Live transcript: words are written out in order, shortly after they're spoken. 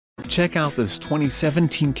Check out this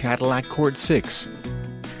 2017 Cadillac CT6.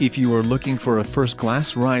 If you are looking for a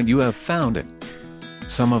first-class ride, you have found it.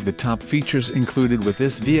 Some of the top features included with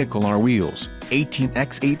this vehicle are wheels,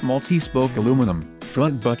 18x8 multi-spoke aluminum,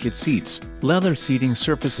 front bucket seats, leather seating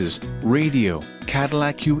surfaces, radio,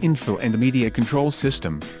 Cadillac Q info and media control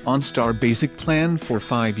system, OnStar basic plan for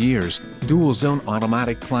 5 years, dual zone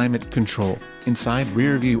automatic climate control, inside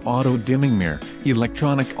rear view auto dimming mirror,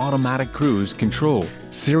 electronic automatic cruise control,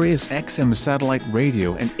 Sirius XM satellite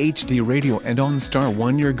radio and HD radio, and OnStar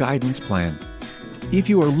 1-year guidance plan. If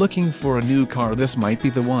you are looking for a new car, this might be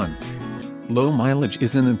the one. Low mileage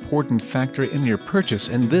is an important factor in your purchase,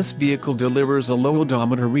 and this vehicle delivers a low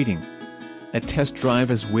odometer reading. A test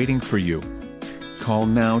drive is waiting for you. Call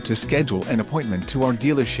now to schedule an appointment to our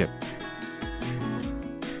dealership.